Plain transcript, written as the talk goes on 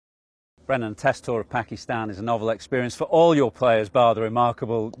Brendon, Test tour of Pakistan is a novel experience for all your players, bar the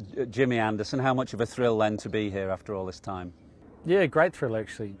remarkable Jimmy Anderson. How much of a thrill then to be here after all this time? Yeah, great thrill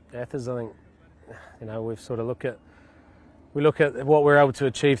actually. Athens, I think, we've sort of look at what we're able to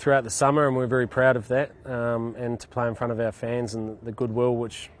achieve throughout the summer, and we're very proud of that. And to play in front of our fans and the goodwill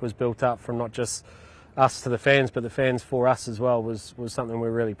which was built up from not just us to the fans, but the fans for us as well was something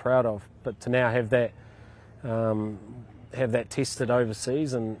we're really proud of. But to now have that tested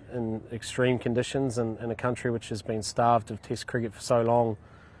overseas in extreme conditions and in a country which has been starved of Test cricket for so long,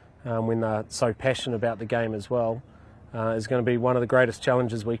 when they're so passionate about the game as well, is going to be one of the greatest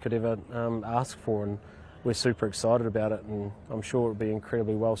challenges we could ever ask for, and we're super excited about it, and I'm sure it'll be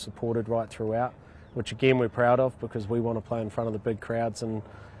incredibly well supported right throughout, which again we're proud of because we want to play in front of the big crowds and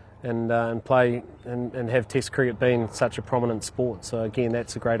play and have Test cricket being such a prominent sport. So again,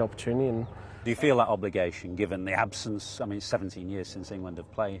 that's a great opportunity. And do you feel that obligation, given the absence? I mean, it's 17 years since England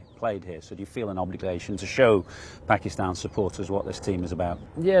have played here, so do you feel an obligation to show Pakistan supporters what this team is about?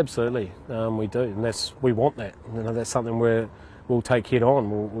 Yeah, absolutely, we do, and we want that. That's something we'll take head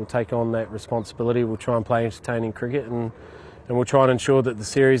on. We'll take on that responsibility. We'll try and play entertaining cricket, and we'll try and ensure that the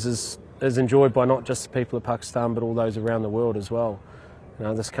series is enjoyed by not just the people of Pakistan, but all those around the world as well.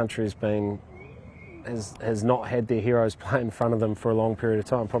 This country has not had their heroes play in front of them for a long period of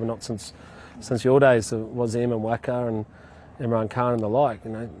time. Probably not since your days. It was Wasim and Waqar and Imran Khan and the like.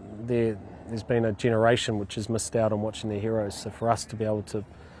 There's been a generation which has missed out on watching their heroes. So for us to be able to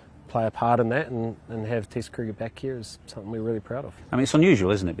play a part in that and have Test cricket back here is something we're really proud of. I mean, it's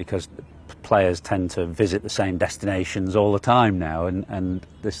unusual, isn't it? Because players tend to visit the same destinations all the time now, and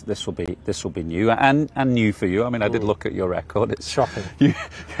this will be new and new for you. I mean, I did look at your record. It's shocking. You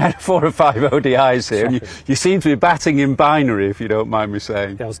had 4 or 5 ODIs here, and you seem to be batting in binary, if you don't mind me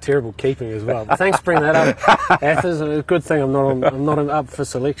saying. That was terrible keeping as well. But thanks for bringing that up, Athens. It's a good thing I'm not up for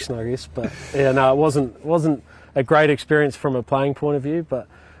selection, I guess. But yeah, no, it wasn't a great experience from a playing point of view. But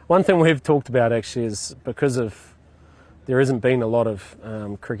one thing we've talked about actually is because there hasn't been a lot of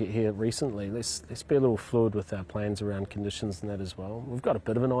cricket here recently, let's be a little fluid with our plans around conditions and that as well. We've got a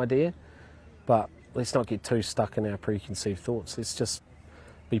bit of an idea, but let's not get too stuck in our preconceived thoughts. Let's just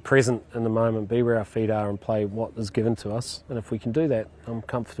be present in the moment, be where our feet are and play what is given to us. And if we can do that, I'm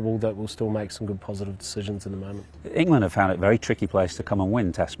comfortable that we'll still make some good positive decisions in the moment. England have found it a very tricky place to come and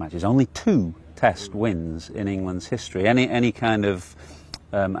win Test matches. Only 2 Test wins in England's history. Any kind of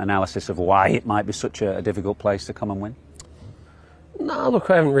analysis of why it might be such a difficult place to come and win? No, look,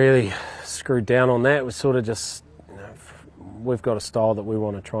 I haven't really screwed down on that. We're sort of just, we've got a style that we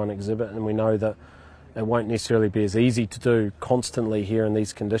want to try and exhibit, and we know that it won't necessarily be as easy to do constantly here in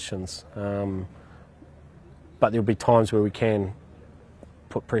these conditions. But there'll be times where we can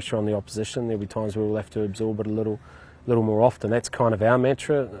put pressure on the opposition. There'll be times where we'll have to absorb it a little more often. That's kind of our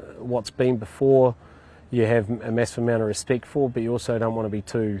mantra. What's been before, you have a massive amount of respect for, but you also don't want to be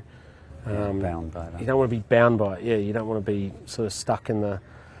too bound by that. You don't want to be bound by it. Yeah, you don't want to be sort of stuck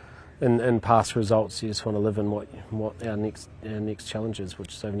in past results. You just want to live in what our next challenge is,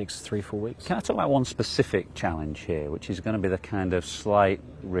 which is over the next 3-4 weeks. Can I talk about one specific challenge here, which is going to be the kind of slight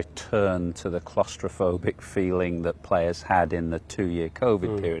return to the claustrophobic feeling that players had in the 2-year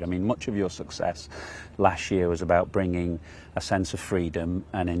COVID period? I mean, much of your success last year was about bringing a sense of freedom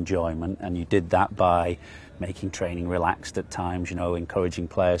and enjoyment, and you did that by making training relaxed at times, encouraging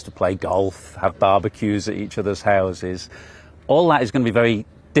players to play golf, have barbecues at each other's houses. All that is going to be very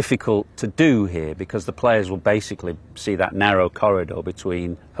difficult to do here because the players will basically see that narrow corridor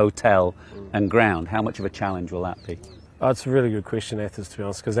between hotel and ground. How much of a challenge will that be? Oh, it's a really good question, Athens, to be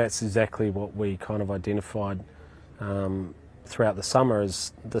honest, because that's exactly what we kind of identified throughout the summer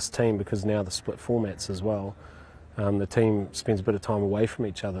as this team, because now the split formats as well. The team spends a bit of time away from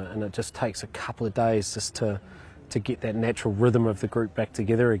each other, and it just takes a couple of days just to get that natural rhythm of the group back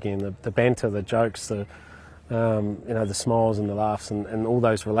together again. The banter, the jokes, the smiles and the laughs and all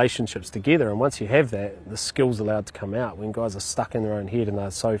those relationships together. And once you have that, the skill's allowed to come out. When guys are stuck in their own head and they're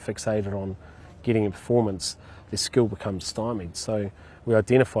so fixated on getting a performance, their skill becomes stymied. So we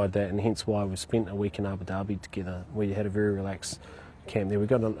identified that, and hence why we spent a week in Abu Dhabi together. We had a very relaxed camp there. We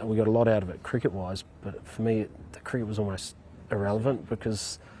got a lot out of it cricket-wise, but for me, the cricket was almost irrelevant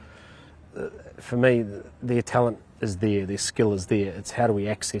because for me, their talent is there, their skill is there. It's how do we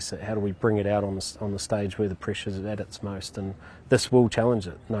access it? How do we bring it out on the stage where the pressure is at its most? And this will challenge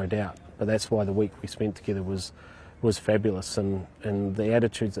it, no doubt. But that's why the week we spent together was fabulous, and the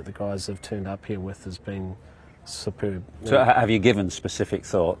attitudes that the guys have turned up here with has been superb. So have you given specific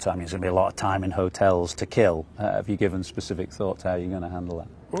thoughts? I mean, there's going to be a lot of time in hotels to kill. Have you given specific thoughts how you're going to handle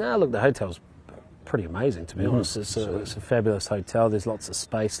that? No, look, the hotel's pretty amazing, to be honest. It's a fabulous hotel. There's lots of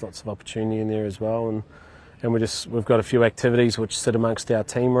space, lots of opportunity in there as well, and we've got a few activities which sit amongst our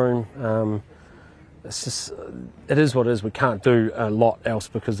team room. It is what it is. We can't do a lot else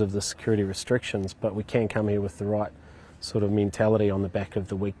because of the security restrictions, but we can come here with the right sort of mentality on the back of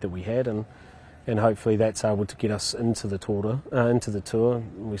the week that we had, and hopefully that's able to get us into the tour.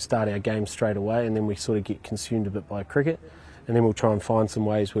 We start our game straight away, and then we sort of get consumed a bit by cricket, and then we'll try and find some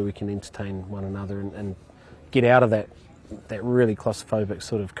ways where we can entertain one another and get out of that really claustrophobic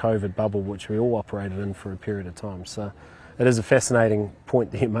sort of COVID bubble which we all operated in for a period of time. So it is a fascinating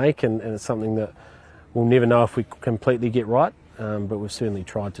point that you make, and it's something that we'll never know if we completely get right, but we've certainly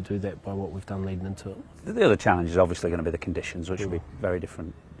tried to do that by what we've done leading into it. The other challenge is obviously going to be the conditions, which will be very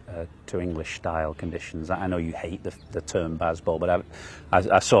different to English-style conditions. I know you hate the term baseball, but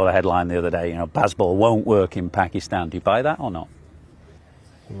I saw the headline the other day, baseball won't work in Pakistan. Do you buy that or not?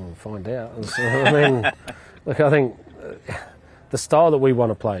 We'll find out. I mean, look, I think the style that we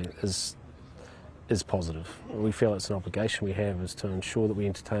want to play is positive. We feel it's an obligation we have is to ensure that we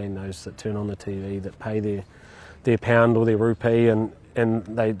entertain those that turn on the TV, that pay their pound or their rupee, and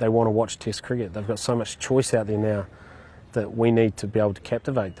they want to watch Test cricket. They've got so much choice out there now that we need to be able to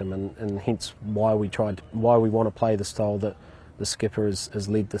captivate them, and hence why we want to play the style that the skipper has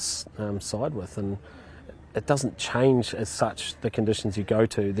led this side with. And it doesn't change as such the conditions you go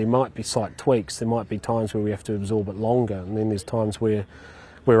to. There might be slight tweaks. There might be times where we have to absorb it longer, and then there's times where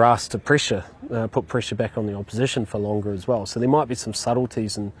we're asked to put pressure back on the opposition for longer as well. So there might be some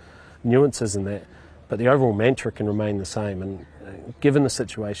subtleties and nuances in that, but the overall mantra can remain the same. And given the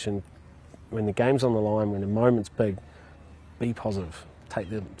situation, when the game's on the line, when the moment's big, be positive. Take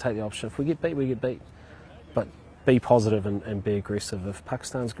the option. If we get beat, we get beat. But be positive and be aggressive. If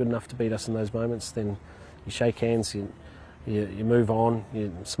Pakistan's good enough to beat us in those moments, then you shake hands, you move on,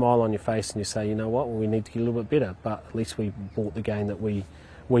 you smile on your face, and you say, you know what, well, we need to get a little bit better. But at least we bought the game that we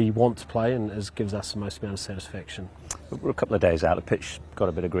want to play, and gives us the most amount of satisfaction. We're a couple of days out. The pitch got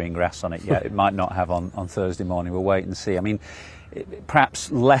a bit of green grass on it yet. It might not have on Thursday morning. We'll wait and see. I mean,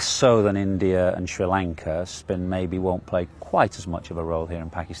 perhaps less so than India and Sri Lanka, spin maybe won't play quite as much of a role here in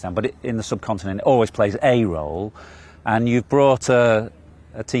Pakistan, but in the subcontinent it always plays a role. And you've brought a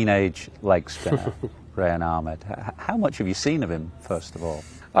teenage leg spinner, Brendon Ahmed. How much have you seen of him, first of all?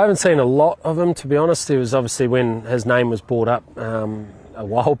 I haven't seen a lot of him, to be honest. There was obviously when his name was brought up, a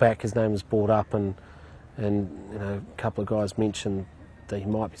while back his name was brought up, and a couple of guys mentioned that he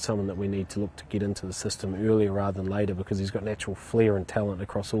might be someone that we need to look to get into the system earlier rather than later, because he's got natural flair and talent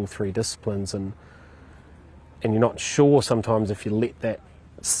across all three disciplines, and you're not sure sometimes if you let that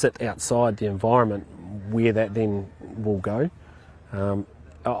sit outside the environment where that then will go.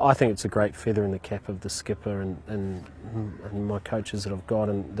 I think it's a great feather in the cap of the skipper and my coaches that I've got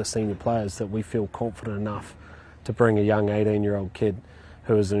and the senior players, that we feel confident enough to bring a young 18-year-old kid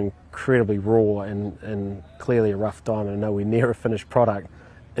who is an incredibly raw and clearly a rough diamond and nowhere near a finished product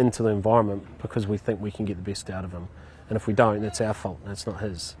into the environment, because we think we can get the best out of him. And if we don't, that's our fault, that's not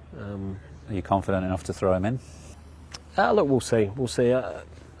his. Are you confident enough to throw him in? Look, we'll see. We'll see. I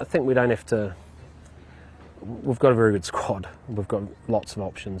think we don't have to. We've got a very good squad. We've got lots of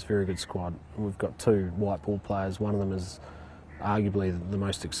options, very good squad. We've got two white ball players. One of them is arguably the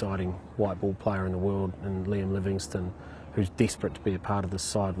most exciting white ball player in the world, and Liam Livingstone, who's desperate to be a part of this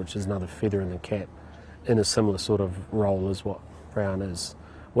side, which is another feather in the cap in a similar sort of role as what Brown is.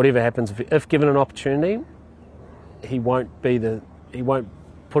 Whatever happens, if given an opportunity, he won't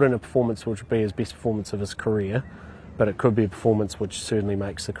put in a performance which would be his best performance of his career, but it could be a performance which certainly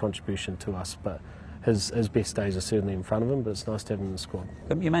makes a contribution to us. But his best days are certainly in front of him, but it's nice to have him in the squad.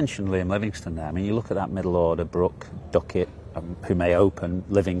 You mentioned Liam Livingstone there. I mean, you look at that middle order, Brook, Duckett, who may open,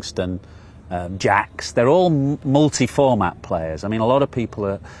 Livingstone, Jacks, they're all multi-format players. I mean, a lot of people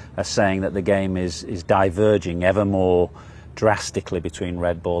are saying that the game is diverging ever more drastically between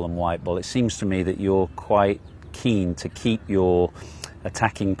red ball and white ball. It seems to me that you're quite keen to keep your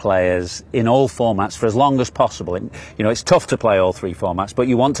attacking players in all formats for as long as possible. It's tough to play all three formats, but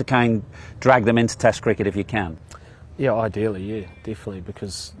you want to drag them into Test cricket if you can. Yeah, ideally, yeah, definitely,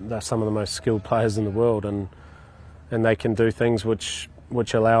 because they're some of the most skilled players in the world, and they can do things which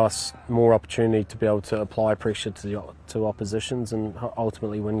allow us more opportunity to be able to apply pressure to oppositions and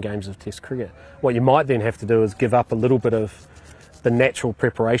ultimately win games of Test cricket. What you might then have to do is give up a little bit of the natural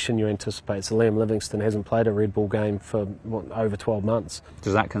preparation you anticipate. So Liam Livingstone hasn't played a red ball game for over 12 months.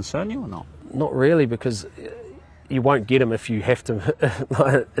 Does that concern you or not? Not really, because you won't get him if you have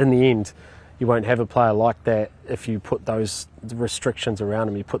to. In the end, you won't have a player like that if you put those restrictions around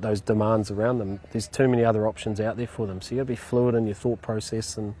them, you put those demands around them. There's too many other options out there for them. So you've got to be fluid in your thought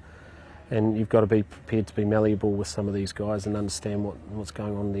process and and you've got to be prepared to be malleable with some of these guys and understand what's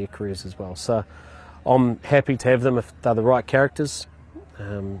going on in their careers as well. So I'm happy to have them if they're the right characters.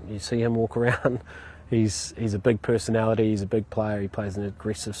 You see him walk around. He's a big personality. He's a big player. He plays an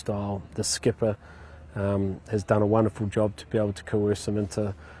aggressive style. The skipper has done a wonderful job to be able to coerce him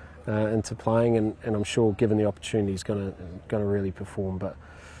into playing, and I'm sure given the opportunity he's going to really perform. But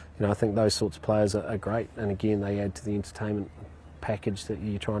I think those sorts of players are great, and again they add to the entertainment package that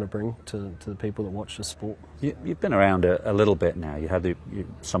you're trying to bring to the people that watch the sport. You've been around a little bit now. You had the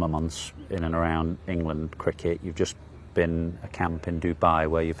summer months in and around England cricket. You've just been a camp in Dubai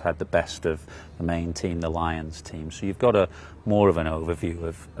where you've had the best of the main team, the Lions team. So you've got more of an overview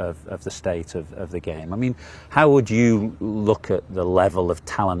of the state of the game. I mean, how would you look at the level of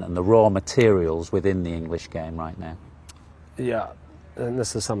talent and the raw materials within the English game right now? Yeah, and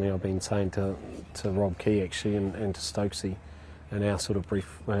this is something I've been saying to Rob Key actually and to Stokesy in our sort of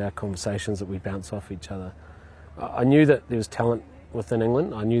our conversations that we bounce off each other. I knew that there was talent within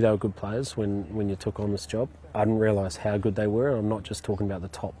England. I knew they were good players when you took on this job. I didn't realise how good they were. I'm not just talking about the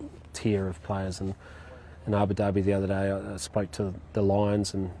top tier of players. And in Abu Dhabi the other day, I spoke to the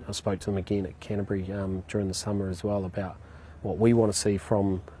Lions, and I spoke to them again at Canterbury during the summer as well about what we want to see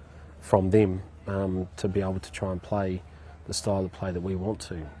from them to be able to try and play the style of play that we want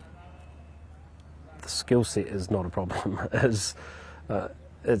to. The skill set is not a problem.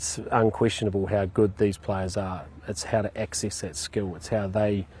 It's unquestionable how good these players are. It's how to access that skill. It's how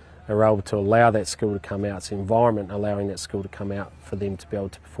they are able to allow that skill to come out. It's the environment allowing that skill to come out for them to be able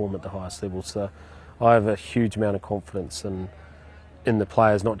to perform at the highest level. So I have a huge amount of confidence in the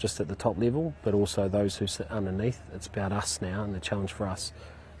players, not just at the top level, but also those who sit underneath. It's about us now, and the challenge for us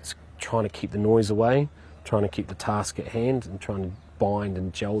is trying to keep the noise away, trying to keep the task at hand, and trying to bind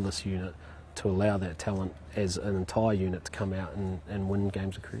and gel this unit to allow that talent as an entire unit to come out and win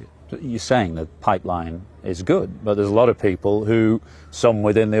games of cricket. You're saying the pipeline is good, but there's a lot of people some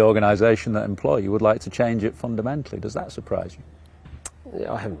within the organisation that employ you, would like to change it fundamentally. Does that surprise you?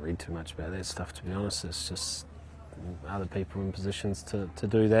 Yeah, I haven't read too much about that stuff, to be honest. It's just other people in positions to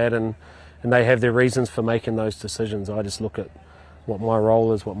do that, and they have their reasons for making those decisions. I just look at what my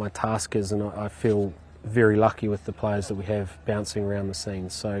role is, what my task is, and I feel very lucky with the players that we have bouncing around the scene.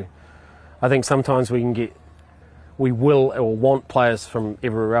 So I think sometimes we will or want players from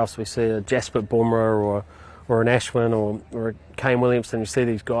everywhere else. We see a Jasprit Bumrah or an Ashwin or a Kane Williamson. You see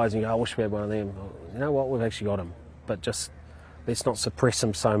these guys and you go, I wish we had one of them. Well, you know what, we've actually got them. But just let's not suppress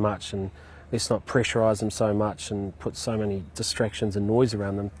them so much, and let's not pressurise them so much and put so many distractions and noise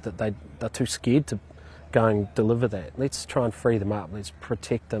around them that they're too scared to go and deliver that. Let's try and free them up. Let's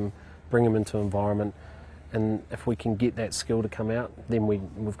protect them, bring them into an environment. And if we can get that skill to come out, then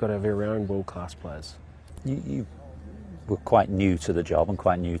we've got our very own world-class players. You were quite new to the job and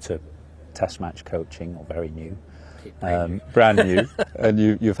quite new to test match coaching, or very new. Brand new. And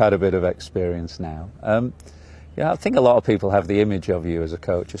you've had a bit of experience now. I think a lot of people have the image of you as a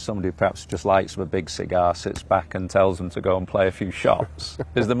coach as somebody who perhaps just likes a big cigar, sits back and tells them to go and play a few shots.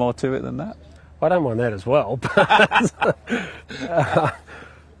 Is there more to it than that? I don't mind that as well.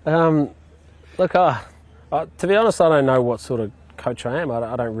 Look, to be honest, I don't know what sort of coach I am.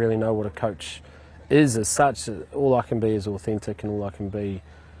 I don't really know what a coach is as such. All I can be is authentic, and all I can be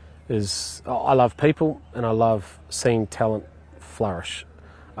is I love people, and I love seeing talent flourish.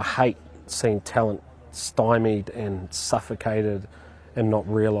 I hate seeing talent stymied and suffocated and not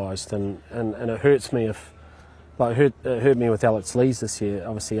realised, and it hurts me it hurt me with Alex Lees this year,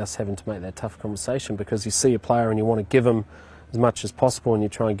 obviously us having to make that tough conversation, because you see a player and you want to give him as much as possible and you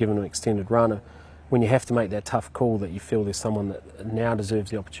try and give him an extended run. When you have to make that tough call that you feel there's someone that now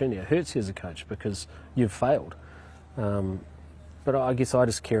deserves the opportunity, it hurts you as a coach because you've failed. But I guess I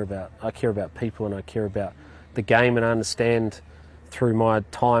care about people, and I care about the game, and I understand through my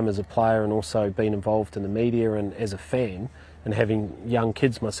time as a player and also being involved in the media and as a fan and having young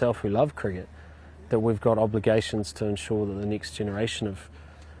kids myself who love cricket, that we've got obligations to ensure that the next generation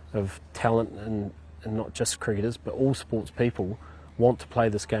of talent, and not just cricketers but all sports people, want to play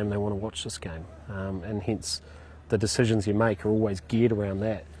this game, they want to watch this game, and hence the decisions you make are always geared around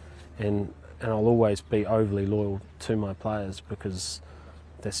that, and I'll always be overly loyal to my players because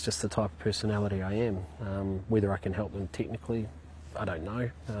that's just the type of personality I am. Whether I can help them technically, I don't know.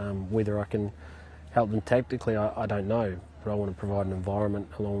 Whether I can help them tactically, I don't know, but I want to provide an environment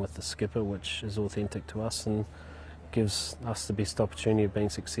along with the skipper which is authentic to us and gives us the best opportunity of being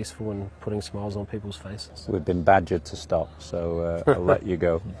successful and putting smiles on people's faces. We've been badgered to stop, so I'll let you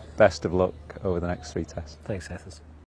go. Best of luck over the next 3 tests. Thanks, Athers.